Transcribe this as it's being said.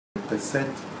80%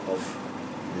 of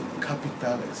the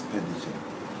capital expenditure,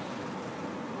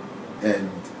 and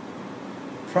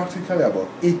practically about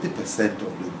 80%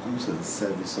 of the goods and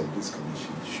service of this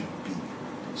commission should be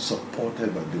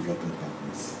supported by development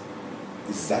partners.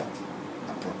 Is that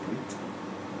appropriate?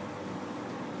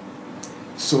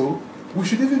 So we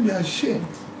should even be ashamed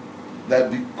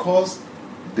that because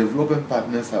development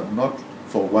partners have not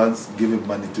for once given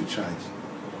money to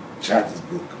CHRAJ is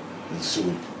broke, and so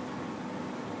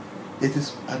it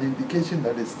is an indication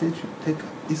that the state should take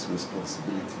its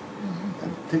responsibility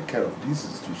and take care of these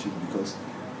institutions, because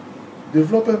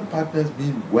development partners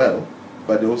mean well,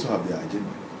 but they also have their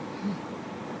agenda.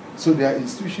 So there are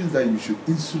institutions that you should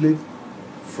insulate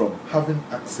from having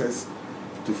access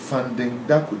to funding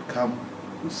that could come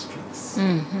with strings.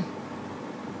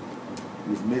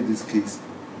 We've made this case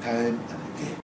time and again.